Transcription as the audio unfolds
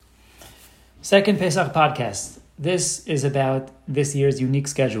Second Pesach podcast. This is about this year's unique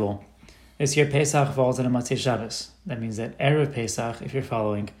schedule. This year Pesach falls on a Motzei Shabbos. That means that Erev Pesach, if you're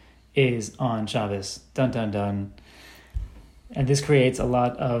following, is on Shabbos. Dun dun dun. And this creates a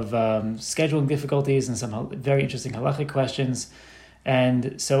lot of scheduling difficulties and some very interesting halachic questions.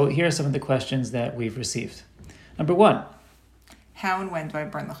 And so here are some of the questions that we've received. Number one. How and when do I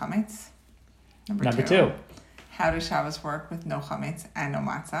burn the chametz? Number two. How does Shabbos work with no chametz and no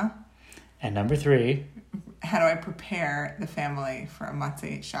matzah? And number three. How do I prepare the family for a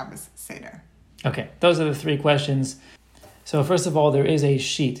Motzei Shabbos Seder? Okay, those are the three questions. So first of all, there is a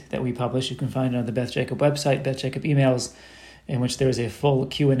sheet that we publish. You can find it on the Beth Jacob website, Beth Jacob emails, in which there is a full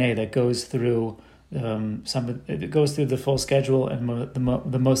Q&A that goes through the full schedule and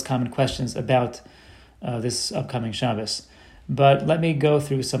the most common questions about this upcoming Shabbos. But let me go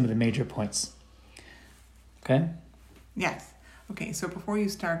through some of the major points. Okay? Yes. Okay, so before you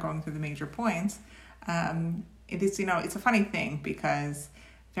start going through the major points, it is, it's a funny thing because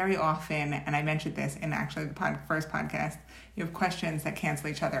very often, and I mentioned this in actually the first podcast, you have questions that cancel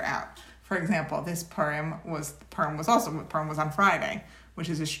each other out. For example, this Purim was on Friday, which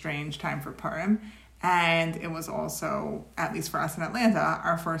is a strange time for Purim, and it was also, at least for us in Atlanta,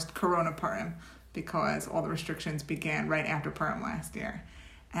 our first Corona Purim because all the restrictions began right after Purim last year.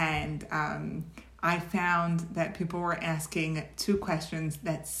 And I found that people were asking two questions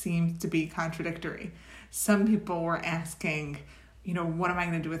that seemed to be contradictory. Some people were asking, what am I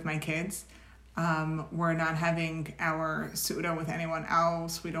going to do with my kids? We're not having our Suda with anyone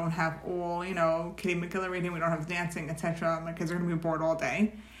else. We don't have all, Kitty McGillar reading. We don't have dancing, etc. My kids are going to be bored all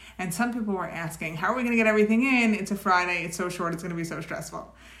day. And some people were asking, how are we going to get everything in? It's a Friday. It's so short. It's going to be so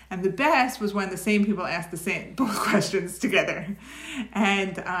stressful. And the best was when the same people asked both questions together.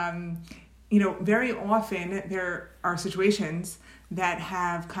 And, very often there are situations that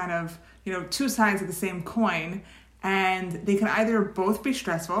have kind of, two sides of the same coin, and they can either both be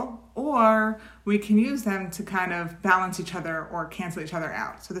stressful or we can use them to kind of balance each other or cancel each other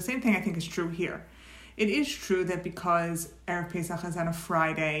out. So the same thing I think is true here. It is true that because Erev Pesach is on a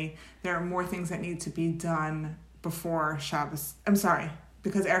Friday, there are more things that need to be done before Shabbos.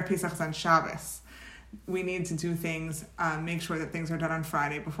 Because Erev Pesach is on Shabbos. We need to do things, make sure that things are done on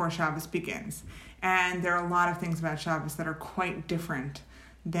Friday before Shabbos begins. And there are a lot of things about Shabbos that are quite different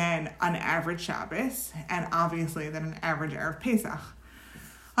than an average Shabbos, and obviously than an average Erev Pesach.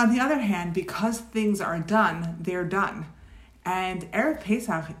 On the other hand, because things are done, they're done. And Erev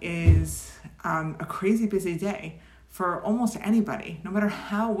Pesach is a crazy busy day for almost anybody, no matter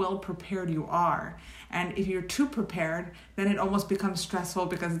how well prepared you are. And if you're too prepared, then it almost becomes stressful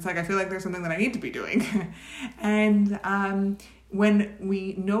because it's like, I feel like there's something that I need to be doing. And when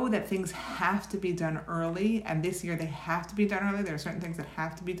we know that things have to be done early, and this year they have to be done early, there are certain things that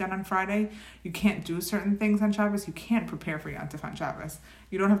have to be done on Friday. You can't do certain things on Shabbos. You can't prepare for Yom Tov on Shabbos.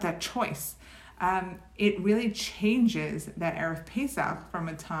 You don't have that choice. It really changes that Erev Pesach from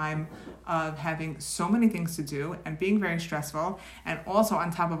a time of having so many things to do and being very stressful, and also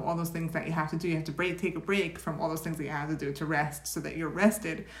on top of all those things that you have to do, you have to take a break from all those things that you have to do to rest so that you're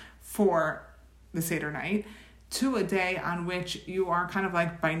rested for the Seder night, to a day on which you are kind of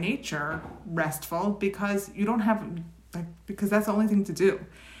like by nature restful because you don't have, because that's the only thing to do.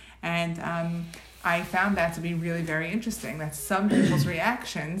 And I found that to be really very interesting, that some people's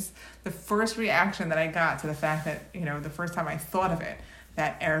reactions, the first reaction that I got to the fact that, the first time I thought of it,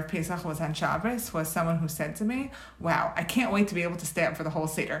 that Erev Pesach was on Shabbos, was someone who said to me, wow, I can't wait to be able to stay up for the whole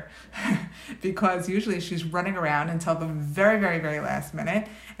Seder. Because usually she's running around until the very, very, very last minute,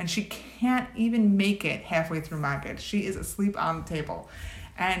 and she can't even make it halfway through Magid. She is asleep on the table.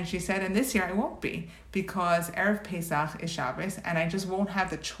 And she said, and this year I won't be, because Erev Pesach is Shabbos, and I just won't have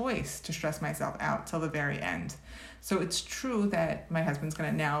the choice to stress myself out till the very end. So it's true that my husband's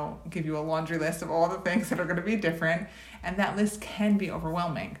going to now give you a laundry list of all the things that are going to be different, and that list can be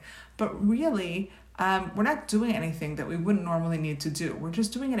overwhelming. But really, we're not doing anything that we wouldn't normally need to do. We're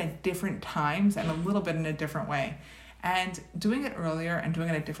just doing it at different times and a little bit in a different way. And doing it earlier and doing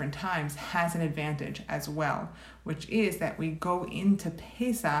it at different times has an advantage as well, which is that we go into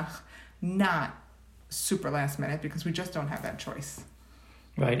Pesach not super last minute because we just don't have that choice.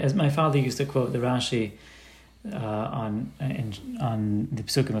 Right. As my father used to quote the Rashi on the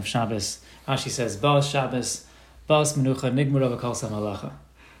Psukim of Shabbos, Rashi says, Ba'as Shabbos, Ba'as Menucha, Nigmar V'Kol Samalacha.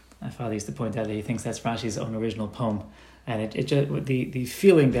 My father used to point out that he thinks that's Rashi's own original poem. And it just, the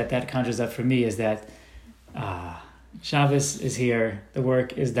feeling that conjures up for me is that Shabbos is here, the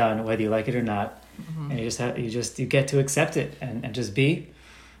work is done, whether you like it or not, and you get to accept it and just be,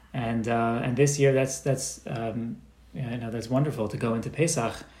 and this year that's wonderful to go into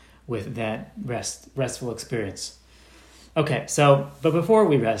Pesach with that restful experience. Okay, but before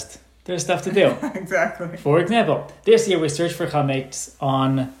we rest, there's stuff to do. Exactly. For example, this year we searched for chametz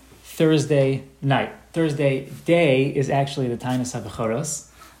on Thursday night. Thursday day is actually the Taanis HaBechoros.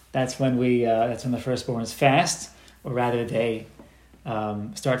 That's when that's when the firstborns fast, or rather they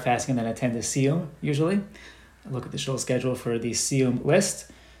start fasting and then attend the Siyum, usually. Look at the shul schedule for the Siyum list.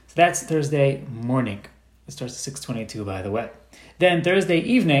 So that's Thursday morning. It starts at 6:22, by the way. Then Thursday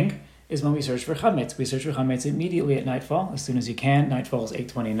evening is when we search for chametz. We search for chametz immediately at nightfall, as soon as you can. Nightfall is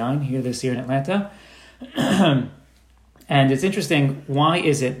 8:29 here this year in Atlanta. And it's interesting, why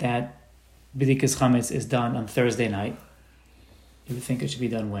is it that B'dikas chametz is done on Thursday night? You would think it should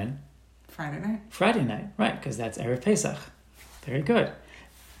be done when? Friday night. Friday night, right, because that's Erev Pesach. Very good.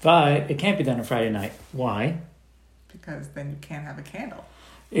 But it can't be done on Friday night. Why? Because then you can't have a candle.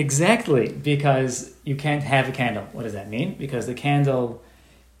 Exactly, because you can't have a candle. What does that mean? Because the candle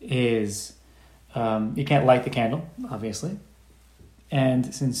is, you can't light the candle, obviously.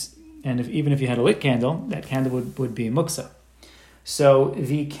 Even if you had a lit candle, that candle would be muksa. So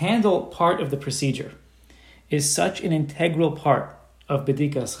the candle part of the procedure is such an integral part of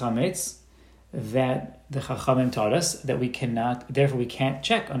B'dikas chametz that the Chachamim taught us that we can't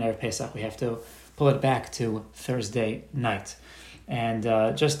check on Erev Pesach. We have to pull it back to Thursday night. And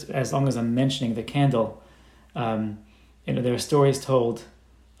just as long as I'm mentioning the candle, there are stories told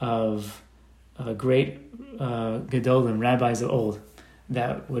of great Gedolim, rabbis of old,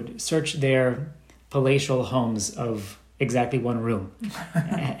 that would search their palatial homes of exactly one room.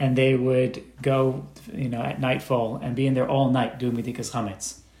 And they would go, at nightfall and be in there all night doing B'dikas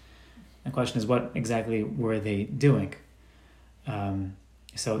chametz. The question is, what exactly were they doing?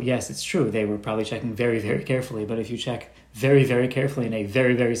 So yes, it's true. They were probably checking very, very carefully. But if you check very, very carefully in a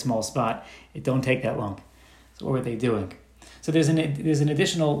very, very small spot, it don't take that long. So what were they doing? So there's an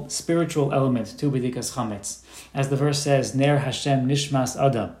additional spiritual element to B'dikas chametz. As the verse says, Ner Hashem Nishmas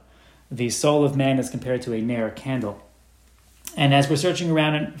Adam. The soul of man is compared to a ner, candle. And as we're searching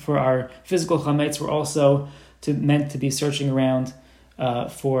around for our physical chametz, we're also meant to be searching around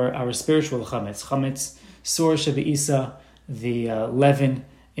for our spiritual chametz. Chametz, sur shebe'isa, the leaven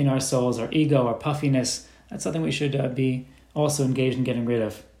in our souls, our ego, our puffiness. That's something we should be also engaged in getting rid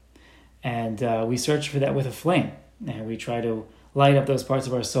of. And we search for that with a flame. And we try to light up those parts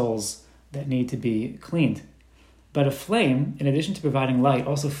of our souls that need to be cleaned. But a flame, in addition to providing light,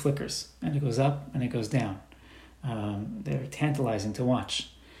 also flickers. And it goes up and it goes down. They're tantalizing to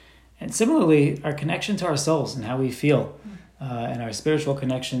watch. And similarly, our connection to our souls and how we feel, and our spiritual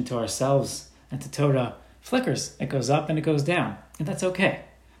connection to ourselves and to Torah flickers. It goes up and it goes down. And that's okay.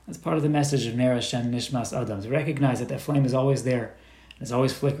 That's part of the message of Ner Hashem Nishmas Adam, to recognize that flame is always there, it's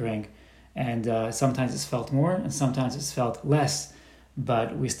always flickering, and sometimes it's felt more and sometimes it's felt less,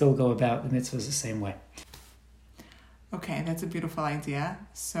 but we still go about the mitzvahs the same way. Okay, that's a beautiful idea.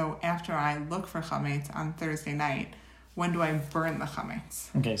 So after I look for chametz on Thursday night, when do I burn the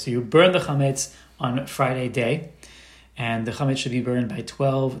chametz? Okay, so you burn the chametz on Friday day, and the chametz should be burned by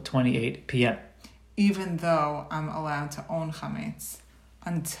 12:28 p.m. Even though I'm allowed to own chametz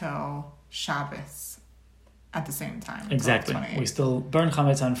until Shabbos at the same time. Exactly. We still burn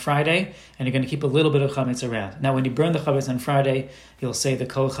chametz on Friday, and you're going to keep a little bit of chametz around. Now, when you burn the chametz on Friday, you'll say the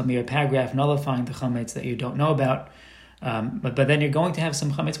kol chamir paragraph nullifying the chametz that you don't know about, but then you're going to have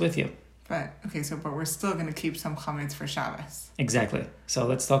some chametz with you. But we're still going to keep some chametz for Shabbos. Exactly. So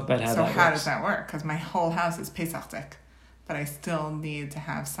let's talk about how that works. So how does that work? Because my whole house is Pesach, but I still need to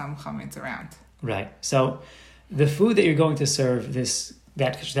have some chametz around. Right. So the food that you're going to serve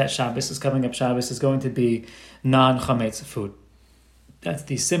that Shabbos is coming up. Shabbos is going to be non-chametz food. That's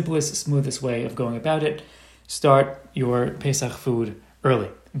the simplest, smoothest way of going about it. Start your Pesach food early,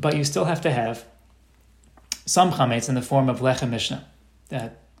 but you still have to have some chametz in the form of lechem mishnah.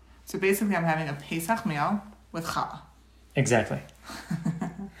 So basically, I'm having a Pesach meal with challah. Exactly.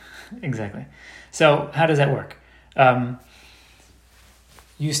 Exactly. So how does that work?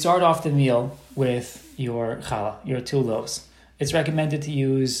 You start off the meal with your challah, your 2 loaves. It's recommended to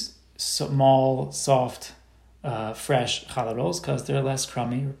use small, soft, fresh challah rolls because they're less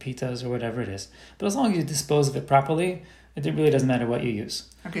crummy, or pitas, or whatever it is. But as long as you dispose of it properly, it really doesn't matter what you use.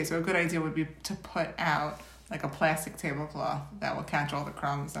 Okay, so a good idea would be to put out like a plastic tablecloth that will catch all the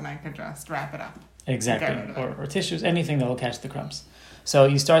crumbs, and I could just wrap it up. Exactly, or tissues, anything that will catch the crumbs. So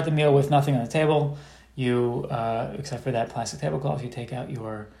you start the meal with nothing on the table. You, except for that plastic tablecloth, you take out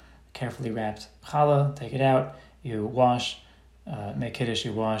your carefully wrapped challah, take it out, you wash, make kiddush,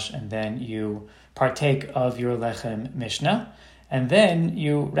 you wash, and then you partake of your lechem mishnah, and then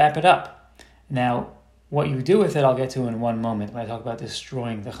you wrap it up. Now, What you do with it, I'll get to in one moment when I talk about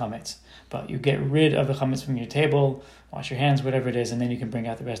destroying the chametz. But you get rid of the chametz from your table, wash your hands, whatever it is, and then you can bring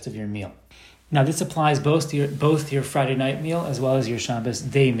out the rest of your meal. Now, this applies both to your Friday night meal as well as your Shabbos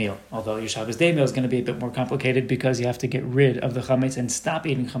day meal. Although your Shabbos day meal is going to be a bit more complicated because you have to get rid of the chametz and stop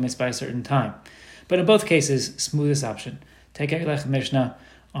eating chametz by a certain time. But in both cases, smoothest option. Take out your lechem mishnah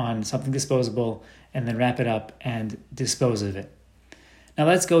on something disposable and then wrap it up and dispose of it. Now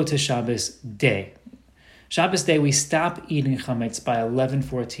let's go to Shabbos day. Shabbos day, we stop eating chametz by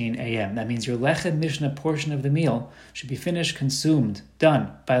 11:14 a.m. That means your lechem mishnah portion of the meal should be finished, consumed,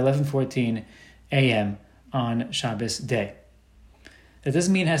 done by 11:14 a.m. on Shabbos day. That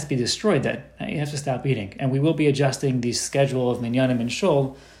doesn't mean it has to be destroyed then. You have to stop eating. And we will be adjusting the schedule of minyanim and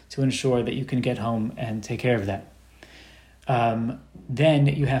shul to ensure that you can get home and take care of that. Then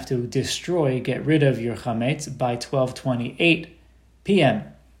you have to get rid of your chametz by 12:28 p.m.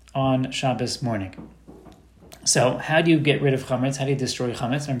 on Shabbos morning. So how do you get rid of chametz? How do you destroy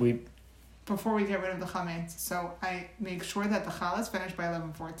chametz? Before we get rid of the chametz, so I make sure that the challah is finished by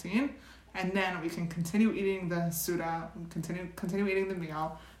 11:14, and then we can continue eating the suda, continue eating the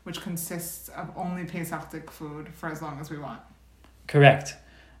meal, which consists of only Pesach food for as long as we want. Correct.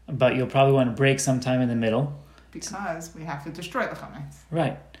 But you'll probably want to break sometime in the middle. Because we have to destroy the chametz.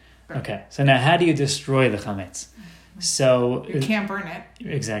 Right. Okay. So now how do you destroy the chametz? So you can't burn it.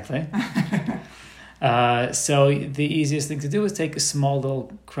 Exactly. So the easiest thing to do is take small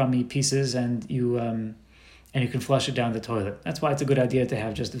little crummy pieces and you can flush it down the toilet. That's why it's a good idea to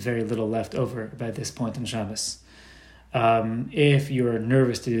have just very little left over by this point in Shabbos. If you're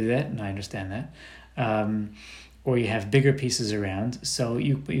nervous to do that, and I understand that, or you have bigger pieces around, so what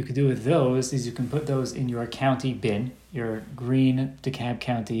you could do with those is you can put those in your county bin, your green DeKalb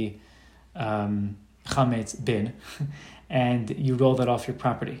County chametz bin, and you roll that off your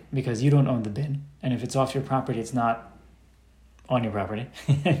property because you don't own the bin. And if it's off your property, it's not on your property.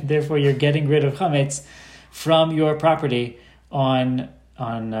 Therefore, you're getting rid of chametz from your property on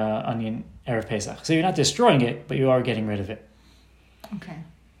Erev Pesach. So you're not destroying it, but you are getting rid of it. Okay.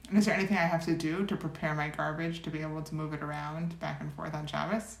 And is there anything I have to do to prepare my garbage to be able to move it around back and forth on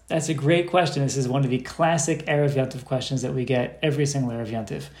Shabbos? That's a great question. This is one of the classic Erev Yantiv questions that we get every single Erev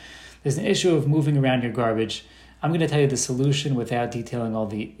Yantiv. There's an issue of moving around your garbage. I'm going to tell you the solution without detailing all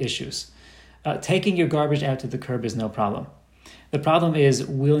the issues. Taking your garbage out to the curb is no problem. The problem is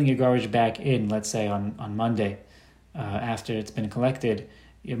wheeling your garbage back in, let's say on Monday, after it's been collected.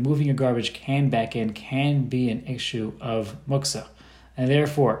 Moving your garbage can back in can be an issue of muksa. And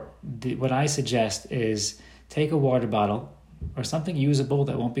therefore, what I suggest is take a water bottle or something usable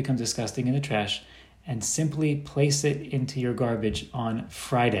that won't become disgusting in the trash and simply place it into your garbage on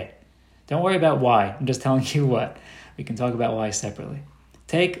Friday. Don't worry about why. I'm just telling you what. We can talk about why separately.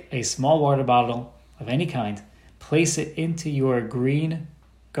 Take a small water bottle of any kind, place it into your green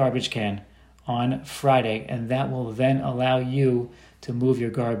garbage can on Friday, and that will then allow you to move your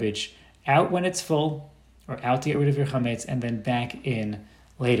garbage out when it's full or out to get rid of your chametz and then back in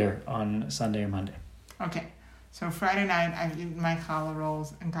later on Sunday or Monday. Okay. So Friday night, I've eaten my challah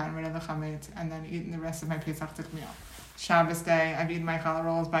rolls and gotten rid of the chametz and then eaten the rest of my Pesach meal. Shabbos day, I've eaten my challah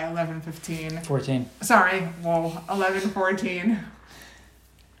rolls by 11:15. 14. Sorry, 11:14.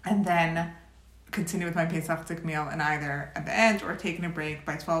 And then continue with my Pesach meal and either at the end or taking a break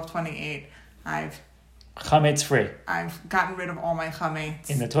by 12:28. Chametz free. I've gotten rid of all my chametz.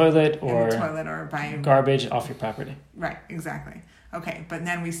 In the toilet or by garbage off your property. Right, exactly. Okay, but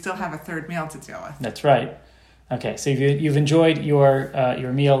then we still have a third meal to deal with. That's right. Okay, so you've enjoyed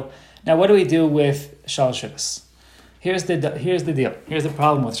your meal. Now, what do we do with Shalosh Shudas? Here's the deal. Here's the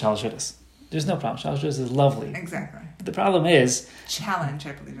problem with Shalosh Shudas. There's no problem. Shalosh Shudas is lovely. Exactly. But the problem is... challenge,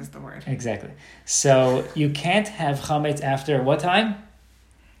 I believe is the word. Exactly. So you can't have chametz after what time?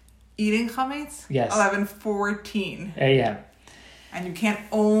 Eating chametz? Yes. 11:14 a.m. And you can't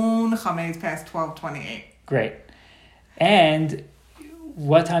own chametz past 12:28. Great. And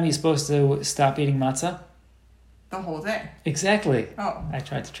what time are you supposed to stop eating matzah? The whole day. Exactly. Oh. I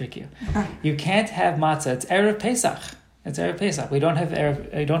tried to trick you. You can't have matzah. It's Erev Pesach. It's Erev Pesach. We don't have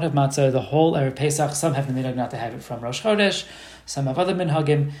matzah the whole Erev Pesach. Some have the minhag not to have it from Rosh Chodesh. Some have other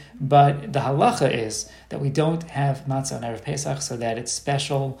minhagim. But the halacha is that we don't have matzah on Erev Pesach so that it's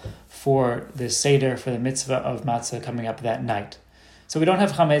special for the Seder, for the mitzvah of matzah coming up that night. So we don't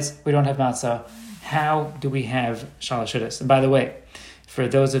have chametz. We don't have matzah. How do we have Shalosh Shudas? And by the way, for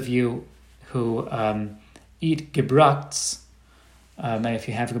those of you who eat gebrakts, and if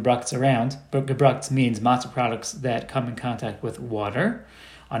you have gebrakts around, but gebrakts means matzah products that come in contact with water.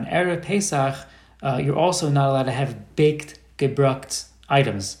 On Erev Pesach, you're also not allowed to have baked gebrakt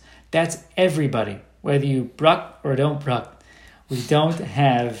items. That's everybody. whether you bruk or don't bruk, we don't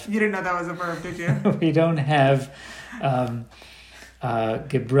have... You didn't know that was a verb, did you? We don't have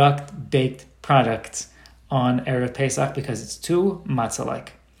gebrukt baked products on Erev Pesach because it's too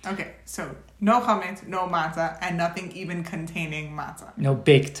matzah-like. Okay, so no chametz, no matzah, and nothing even containing matzah. No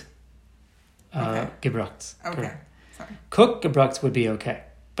baked Okay. gebrukt. Okay, Correct. sorry. Cooked gebrukt would be okay,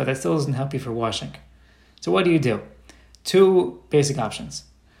 but that still doesn't help you for washing. So what do? Two basic options.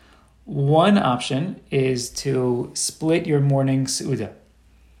 One option is to split your morning seuda.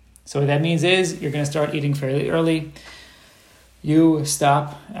 So what that means is you're going to start eating fairly early. You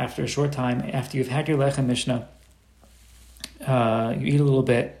stop after a short time, after you've had your lechem mishnah. You eat a little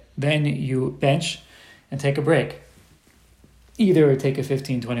bit, then you bench and take a break. Either take a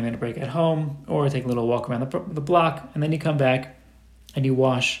 15-20 minute break at home or take a little walk around the block, and then you come back and you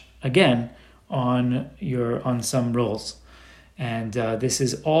wash again on some rolls. And this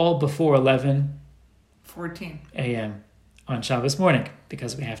is all before 14 a.m. on Shabbos morning,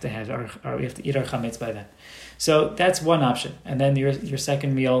 because we have to have we have to eat our chametz by then. So that's one option. And then your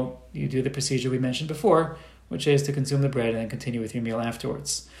second meal, you do the procedure we mentioned before, which is to consume the bread and then continue with your meal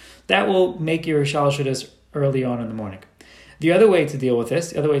afterwards. That will make your shalosh seudos early on in the morning. The other way to deal with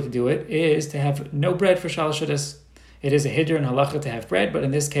this, the other way to do it, is to have no bread for shalosh seudos. It is a hiddur and halacha to have bread, but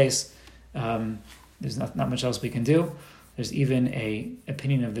in this case, there's not much else we can do. There's even a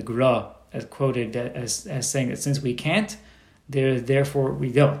opinion of the Gra as quoted as saying that since we can't, therefore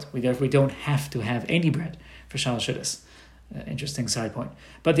we don't. We don't have to have any bread for shalosh seudos. Interesting side point.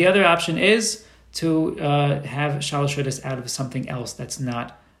 But the other option is to have shalosh seudos out of something else that's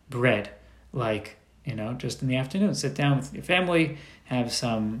not bread, like, just in the afternoon, sit down with your family, have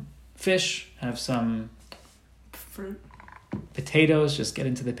some fish, have some fruit, potatoes, just get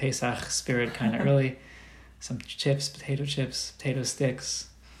into the Pesach spirit kind of early. Some chips, potato sticks.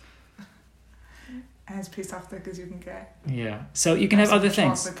 As Pesach thick as you can get. Yeah. So you can have other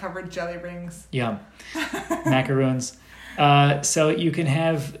things. Chocolate-covered jelly rings. Yum. Macaroons. So you can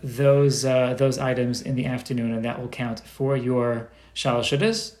have those items in the afternoon, and that will count for your shalosh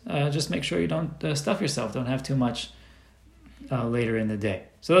seudos. Just make sure you don't stuff yourself. Don't have too much later in the day.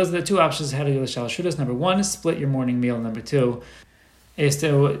 So those are the two options how to do the shalosh seudos. Number one is split your morning meal. Number two is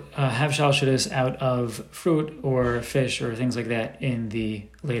to have shalosh seudos out of fruit or fish or things like that in the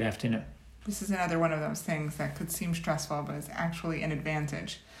late afternoon. This is another one of those things that could seem stressful, but is actually an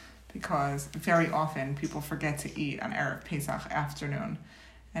advantage, because very often people forget to eat on Erev Pesach afternoon.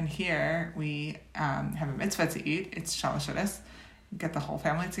 And here we have a mitzvah to eat. It's shalosh seudos. Get the whole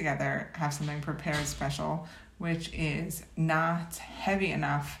family together, have something prepared special, which is not heavy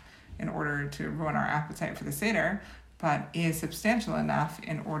enough in order to ruin our appetite for the Seder, but is substantial enough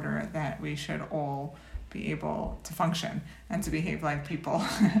in order that we should all be able to function and to behave like people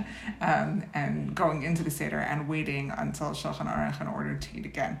and going into the Seder and waiting until Shulchan Aruch in order to eat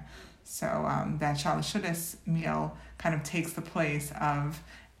again. So that shalosh seudos meal kind of takes the place of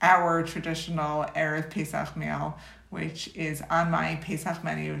our traditional Erev Pesach meal, which is on my Pesach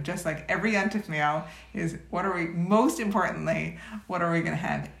menu, just like every Yontif meal, is most importantly, what are we going to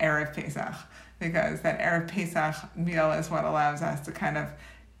have Erev Pesach? Because that Erev Pesach meal is what allows us to kind of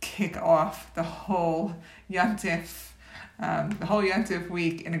kick off the whole Yontif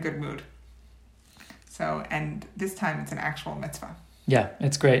week in a good mood. So, and this time it's an actual mitzvah. Yeah,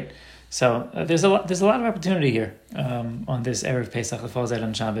 it's great. So there's a lot of opportunity here on this Erev Pesach that falls out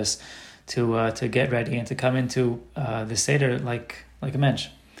on Shabbos to get ready and to come into the Seder like a mensch.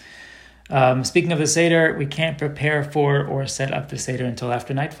 Speaking of the Seder, we can't prepare for or set up the Seder until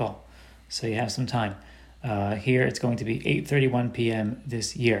after nightfall, so you have some time. Here it's going to be 8:31 p.m.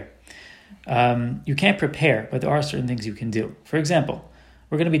 this year. You can't prepare, but there are certain things you can do. For example,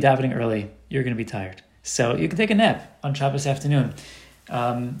 we're going to be davening early. You're going to be tired, so you can take a nap on Shabbos afternoon.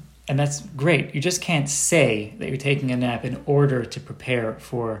 And that's great. You just can't say that you're taking a nap in order to prepare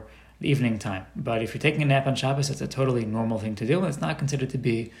for the evening time. But if you're taking a nap on Shabbos, it's a totally normal thing to do, and it's not considered to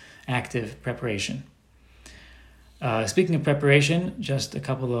be active preparation. Speaking of preparation, just a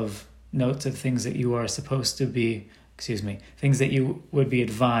couple of notes of things that you are supposed to be, things that you would be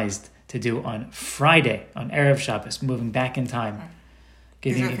advised to do on Friday, on Erev Shabbos, moving back in time. Right.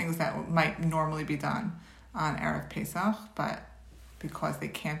 These are things that might normally be done on Erev Pesach, but because they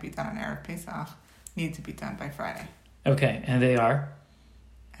can't be done on Erev Pesach, need to be done by Friday. Okay, and they are?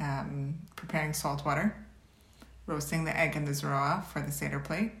 Preparing salt water, roasting the egg in the zerah for the Seder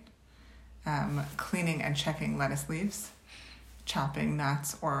plate, cleaning and checking lettuce leaves, chopping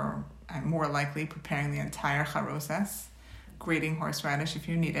nuts, or more likely preparing the entire charoses, grating horseradish if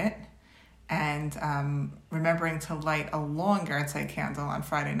you need it, and remembering to light a longer tzai candle on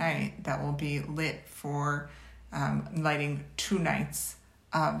Friday night that will be lit for lighting 2 nights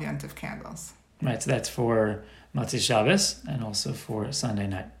of Yontif candles. Right, so that's for Motzei Shabbos and also for Sunday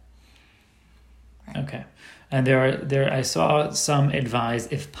night. Right. Okay, and there I saw some advise,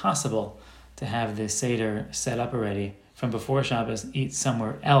 if possible, to have the Seder set up already from before Shabbos, eat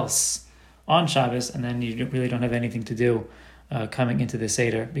somewhere else on Shabbos, and then you really don't have anything to do coming into the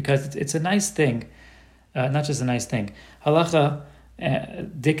Seder, because it's a nice thing, not just a nice thing. Halacha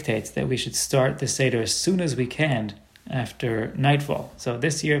dictates that we should start the Seder as soon as we can after nightfall. So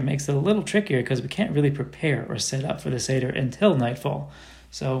this year it makes it a little trickier because we can't really prepare or set up for the Seder until nightfall.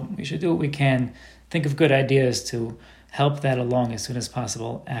 So we should do what we can, think of good ideas to help that along as soon as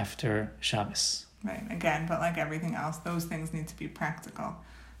possible after Shabbos. Right, again, but like everything else, those things need to be practical.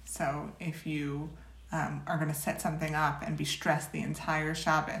 So if you are going to set something up and be stressed the entire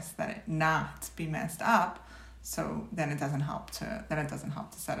Shabbos that it not be messed up, so then it doesn't help to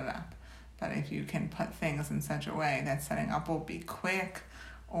set it up. But if you can put things in such a way that setting up will be quick,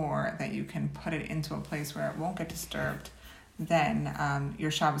 or that you can put it into a place where it won't get disturbed, then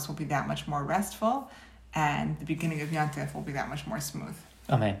your Shabbos will be that much more restful, and the beginning of Yontif will be that much more smooth.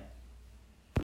 Amen.